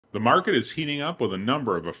The market is heating up with a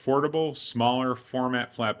number of affordable, smaller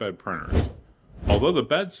format flatbed printers. Although the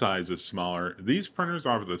bed size is smaller, these printers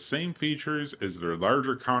offer the same features as their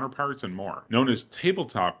larger counterparts and more. Known as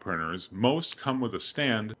tabletop printers, most come with a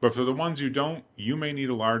stand, but for the ones you don't, you may need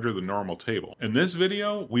a larger than normal table. In this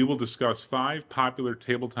video, we will discuss 5 popular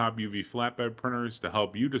tabletop UV flatbed printers to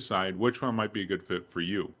help you decide which one might be a good fit for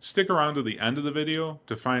you. Stick around to the end of the video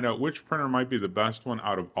to find out which printer might be the best one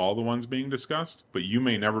out of all the ones being discussed, but you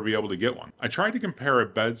may never be able to get one. I tried to compare a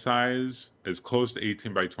bed size as close to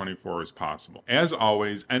 18 by 24 as possible. As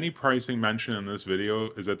always, any pricing mentioned in this video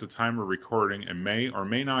is at the time of recording and may or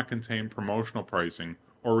may not contain promotional pricing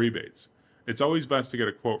or rebates. It's always best to get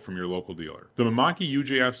a quote from your local dealer. The Mimaki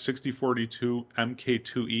UJF 6042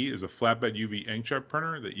 MK2E is a flatbed UV inkjet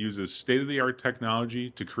printer that uses state-of-the-art technology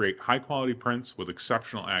to create high-quality prints with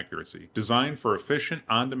exceptional accuracy. Designed for efficient,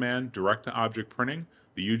 on-demand, direct-to-object printing,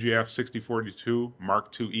 the UJF 6042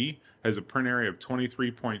 Mark IIe has a print area of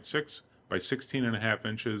 23.6 by 16.5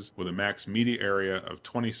 inches with a max media area of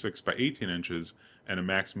 26 by 18 inches and a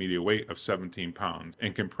max media weight of 17 pounds,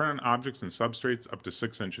 and can print on objects and substrates up to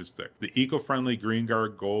 6 inches thick. The eco-friendly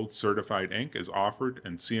GreenGuard Gold certified ink is offered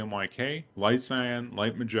in CMYK, light cyan,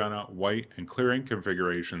 light magenta, white, and clear ink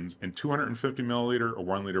configurations in 250 milliliter or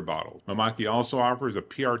 1 liter bottles. Mimaki also offers a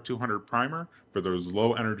PR200 primer for those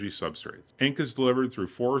low energy substrates. Ink is delivered through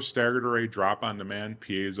 4 staggered array drop-on-demand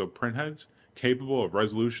piezo printheads capable of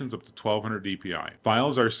resolutions up to 1200 dpi.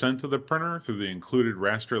 Files are sent to the printer through the included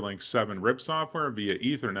Rasterlink 7 RIP software via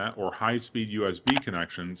Ethernet or high-speed USB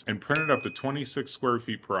connections and printed up to 26 square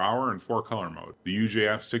feet per hour in 4-color mode. The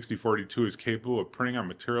UJF 6042 is capable of printing on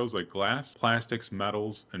materials like glass, plastics,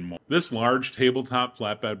 metals, and more. This large tabletop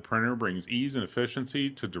flatbed printer brings ease and efficiency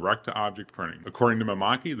to direct-to-object printing. According to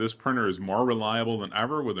Mimaki, this printer is more reliable than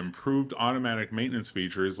ever with improved automatic maintenance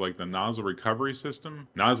features like the nozzle recovery system,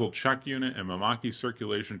 nozzle check unit, and Mimaki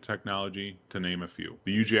circulation technology, to name a few.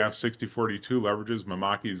 The UJF 6042 leverages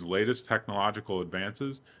Mimaki's latest technological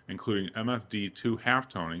advances, including MFD2 half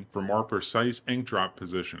toning for more precise ink drop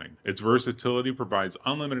positioning. Its versatility provides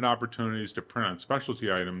unlimited opportunities to print on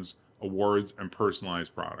specialty items, awards, and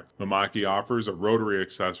personalized products. Mimaki offers a rotary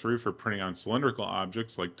accessory for printing on cylindrical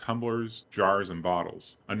objects like tumblers, jars, and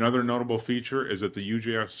bottles. Another notable feature is that the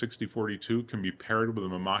UJF 6042 can be paired with a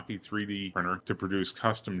Mimaki 3D printer to produce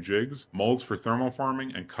custom jigs, molds for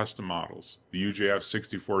thermoforming, and custom models. The UJF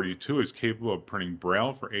 6042 is capable of printing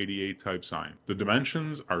Braille for ADA type sign. The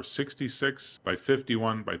dimensions are 66 by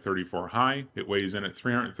 51 by 34 high. It weighs in at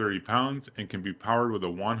 330 pounds and can be powered with a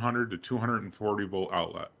 100 to 240 volt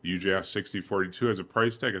outlet. The UJF 6042 has a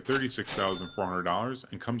price tag of $36,400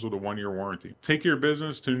 and comes with a 1-year warranty. Take your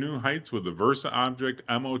business to new heights with the Versa Object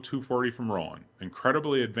MO240 from Roland.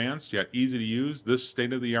 Incredibly advanced yet easy to use, this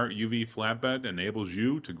state-of-the-art UV flatbed enables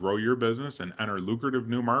you to grow your business and enter lucrative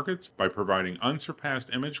new markets by providing unsurpassed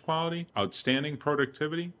image quality, outstanding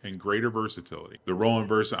productivity, and greater versatility. The Roland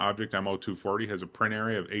Versa Object MO240 has a print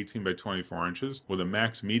area of 18 by 24 inches with a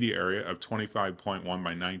max media area of 25.1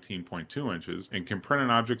 by 19.2 inches and can print on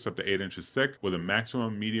objects up to 8 inches thick with a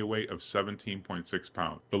maximum media weight of 17.6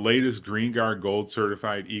 pounds. The latest GreenGuard Gold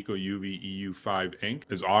certified Eco UV EU5 ink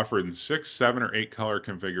is offered in 6, 7, or 8 color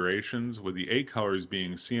configurations, with the 8 colors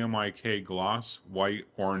being CMYK gloss, white,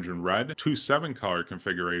 orange, and red, 2 7-color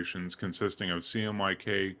configurations consisting of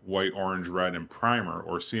CMYK white, orange, red, and primer,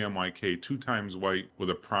 or CMYK 2 times white with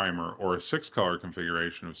a primer, or a 6-color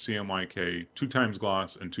configuration of CMYK 2 times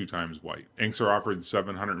gloss and 2 times white. Inks are offered in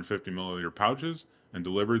 750 milliliter pouches and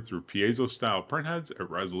delivered through piezo-style printheads at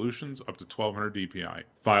resolutions up to 1200 dpi.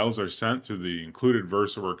 Files are sent through the included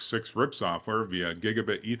VersaWorks 6 RIP software via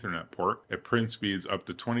gigabit Ethernet port at print speeds up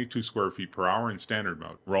to 22 square feet per hour in standard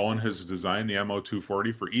mode. Roland has designed the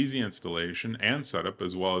MO240 for easy installation and setup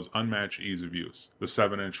as well as unmatched ease of use. The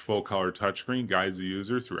 7-inch full-color touchscreen guides the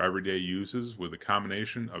user through everyday uses with a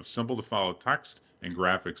combination of simple-to-follow text and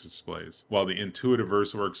graphics displays, while the intuitive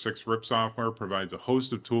VersaWorks 6 RIP software provides a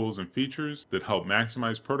host of tools and features that help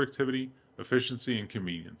maximize productivity, efficiency, and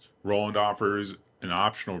convenience. Roland offers an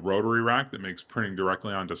optional rotary rack that makes printing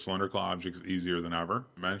directly onto cylindrical objects easier than ever.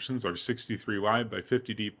 Dimensions are 63 wide by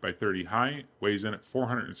 50 deep by 30 high, weighs in at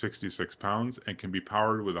 466 pounds, and can be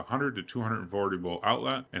powered with a 100 to 240 volt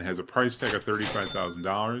outlet, and has a price tag of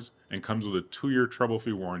 $35,000 and comes with a 2-year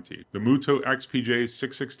trouble-free warranty. The Muto XPJ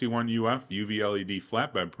 661UF UV LED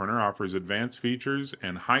flatbed printer offers advanced features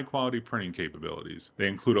and high-quality printing capabilities. They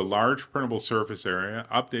include a large printable surface area,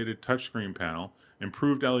 updated touchscreen panel,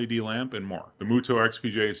 improved LED lamp, and more. The Muto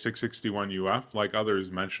XPJ 661UF, like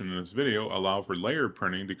others mentioned in this video, allow for layered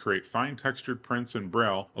printing to create fine textured prints in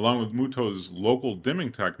Braille, along with Muto's local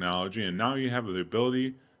dimming technology, and now you have the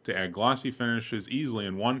ability to add glossy finishes easily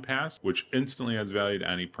in one pass, which instantly adds value to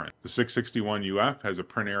any print. The 661 UF has a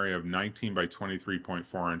print area of 19 by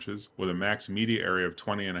 23.4 inches with a max media area of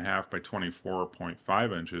 20.5 by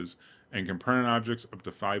 24.5 inches and can print on objects up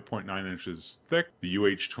to 5.9 inches thick. The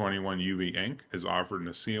UH21 UV ink is offered in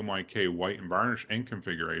a CMYK white and varnish ink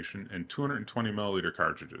configuration in 220 milliliter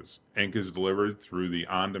cartridges. Ink is delivered through the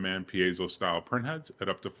on-demand piezo-style printheads at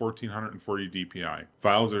up to 1440 dpi.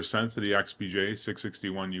 Files are sent to the XBJ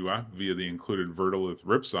 661 UF via the included Vertilith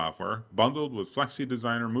RIP software, bundled with Flexi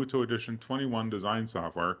Designer Muto Edition 21 design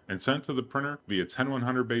software, and sent to the printer via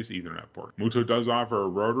 10100 base Ethernet port. Muto does offer a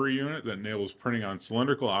rotary unit that enables printing on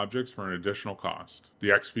cylindrical objects for an additional cost. The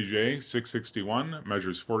XBJ 661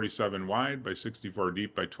 measures 47 wide by 64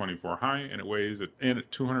 deep by 24 high, and it weighs at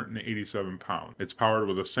 287 pounds. It's powered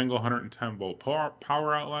with a single 110 volt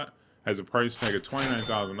power outlet, has a price tag of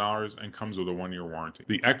 $29,000, and comes with a 1-year warranty.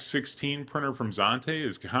 The X16 printer from Xante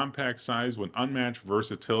is compact size with unmatched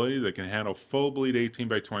versatility that can handle full bleed 18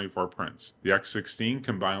 by 24 prints. The X16,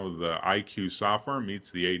 combined with the IQ software, meets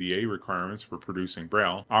the ADA requirements for producing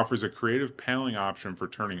Braille, offers a creative paneling option for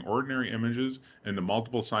turning ordinary images into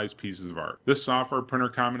multiple size pieces of art. This software printer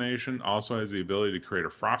combination also has the ability to create a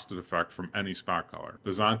frosted effect from any spot color. The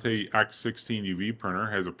Xante X16 UV printer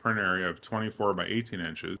has a print area of 24 by 18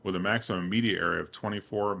 inches with a maximum media area of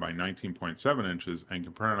 24 by 19.7 inches and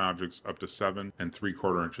can print on objects up to 7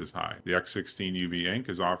 3/4 inches high. The X16 UV ink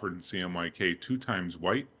is offered in CMYK 2x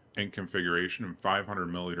white ink configuration in 500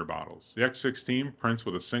 milliliter bottles. The X16 prints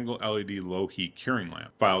with a single LED low heat curing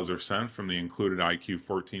lamp. Files are sent from the included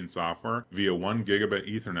IQ14 software via 1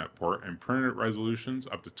 gigabit Ethernet port and printed at resolutions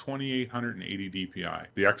up to 2880 dpi.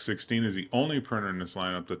 The X16 is the only printer in this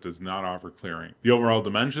lineup that does not offer clearing. The overall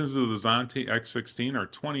dimensions of the Xante X16 are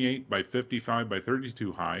 28 by 55 by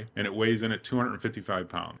 32 high, and it weighs in at 255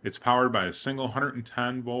 pounds. It's powered by a single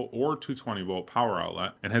 110 volt or 220 volt power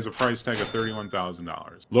outlet and has a price tag of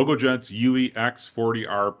 $31,000. LogoJET's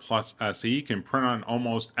UEX40R Plus SE can print on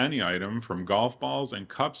almost any item from golf balls and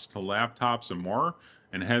cups to laptops and more,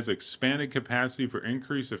 and has expanded capacity for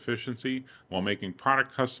increased efficiency while making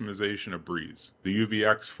product customization a breeze. The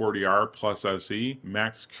UVX40R Plus SE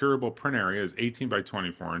max curable print area is 18 by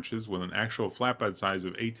 24 inches with an actual flatbed size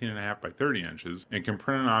of 18.5 by 30 inches and can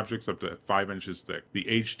print on objects up to 5 inches thick. The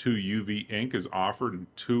H2 UV ink is offered in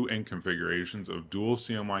 2 ink configurations of dual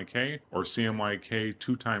CMYK or CMYK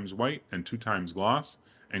 2x white and 2x gloss,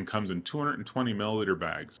 and comes in 220 milliliter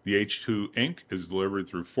bags. The H2 ink is delivered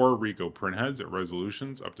through 4 Ricoh printheads at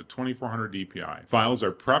resolutions up to 2400 dpi. Files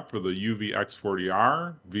are prepped for the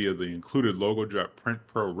UVX40R via the included LogoJET Print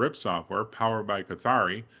Pro RIP software powered by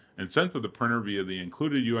Cathari and sent to the printer via the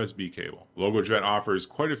included USB cable. LogoJET offers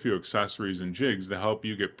quite a few accessories and jigs to help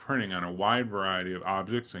you get printing on a wide variety of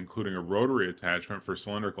objects, including a rotary attachment for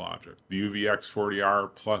cylindrical objects. The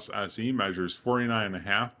UVX40R Plus SE measures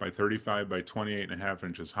 49.5 by 35 by 28.5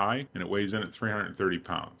 inches high, and it weighs in at 330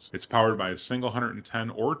 pounds. It's powered by a single 110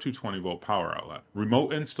 or 220 volt power outlet.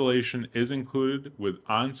 Remote installation is included, with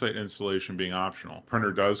on-site installation being optional. The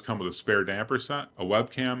printer does come with a spare damper set, a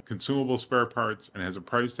webcam, consumable spare parts, and has a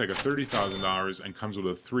price tag of $30,000 and comes with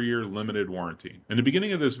a 3-year limited warranty. In the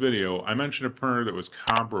beginning of this video, I mentioned a printer that was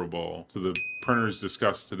comparable to the printers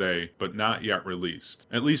discussed today, but not yet released,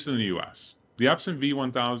 at least in the US. The Epson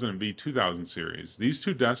V1000 and V2000 series. These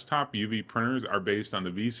two desktop UV printers are based on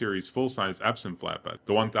the V-series full-size Epson flatbed.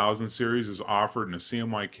 The 1000 series is offered in a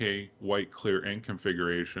CMYK white clear ink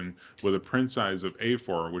configuration with a print size of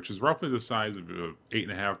A4, which is roughly the size of an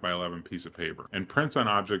 8.5 by 11 piece of paper, and prints on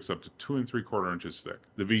objects up to 2 3/4 inches thick.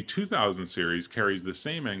 The V2000 series carries the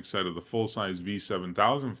same ink set of the full-size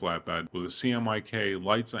V7000 flatbed with a CMYK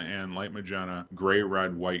light cyan, light magenta, gray,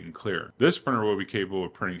 red, white, and clear. This printer will be capable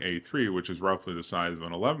of printing A3, which is roughly the size of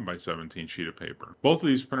an 11 by 17 sheet of paper. Both of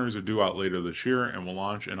these printers are due out later this year and will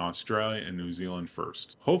launch in Australia and New Zealand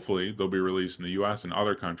first. Hopefully, they'll be released in the US and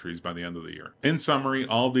other countries by the end of the year. In summary,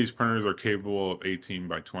 all of these printers are capable of 18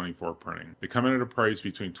 by 24 printing. They come in at a price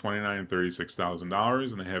between $29,000 and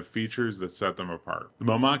 $36,000, and they have features that set them apart. The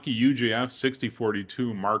Mimaki UJF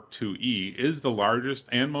 6042 Mark IIe is the largest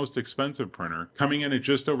and most expensive printer, coming in at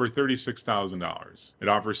just over $36,000. It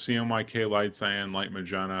offers CMYK light cyan, light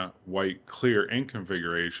magenta, white, clear ink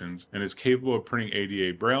configurations, and is capable of printing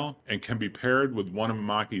ADA Braille, and can be paired with one of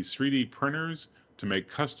Mimaki's 3D printers to make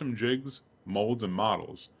custom jigs, molds, and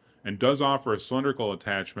models. and does offer a cylindrical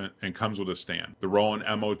attachment and comes with a stand. The Roland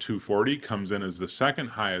MO240 comes in as the second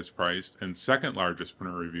highest priced and second largest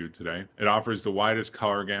printer reviewed today. It offers the widest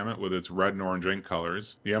color gamut with its red and orange ink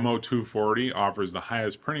colors. The MO240 offers the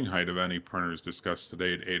highest printing height of any printers discussed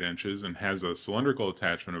today at 8 inches and has a cylindrical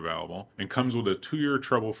attachment available and comes with a 2-year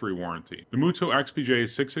trouble-free warranty. The Muto XPJ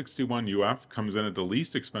 661UF comes in at the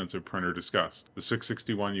least expensive printer discussed. The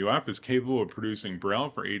 661UF is capable of producing Braille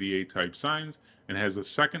for 88 type signs and has the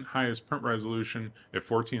second highest print resolution at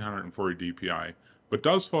 1440 dpi, but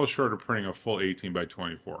does fall short of printing a full 18 by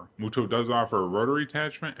 24. Muto does offer a rotary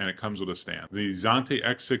attachment and it comes with a stand. The Xante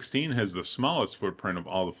X16 has the smallest footprint of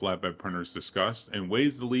all the flatbed printers discussed and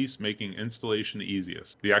weighs the least, making installation the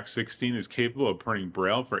easiest. The X16 is capable of printing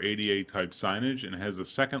Braille for 88 type signage and has the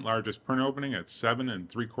second largest print opening at 7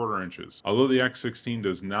 3/4 inches. Although the X16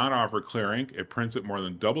 does not offer clear ink, it prints at more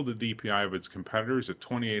than double the DPI of its competitors at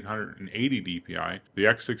 2880 DPI. The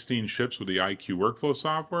X16 ships with the IQ workflow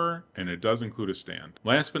software and it does include a stand.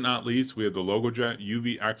 Last but not least, we have the LogoJET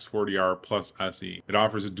UV-X40R Plus SE. It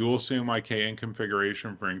offers a dual CMYK ink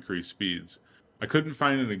configuration for increased speeds. I couldn't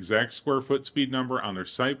find an exact square foot speed number on their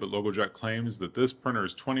site, but LogoJET claims that this printer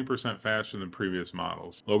is 20% faster than previous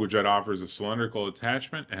models. LogoJET offers a cylindrical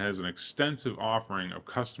attachment and has an extensive offering of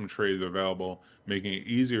custom trays available, making it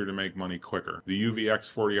easier to make money quicker. The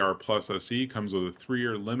UV-X40R Plus SE comes with a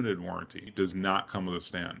 3-year limited warranty. It does not come with a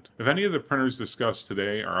stand. If any of the printers discussed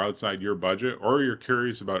today are outside your budget, or you're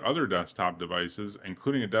curious about other desktop devices,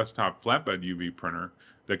 including a desktop flatbed UV printer,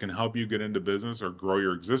 that can help you get into business or grow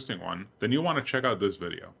your existing one, then you'll want to check out this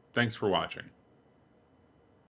video. Thanks for watching.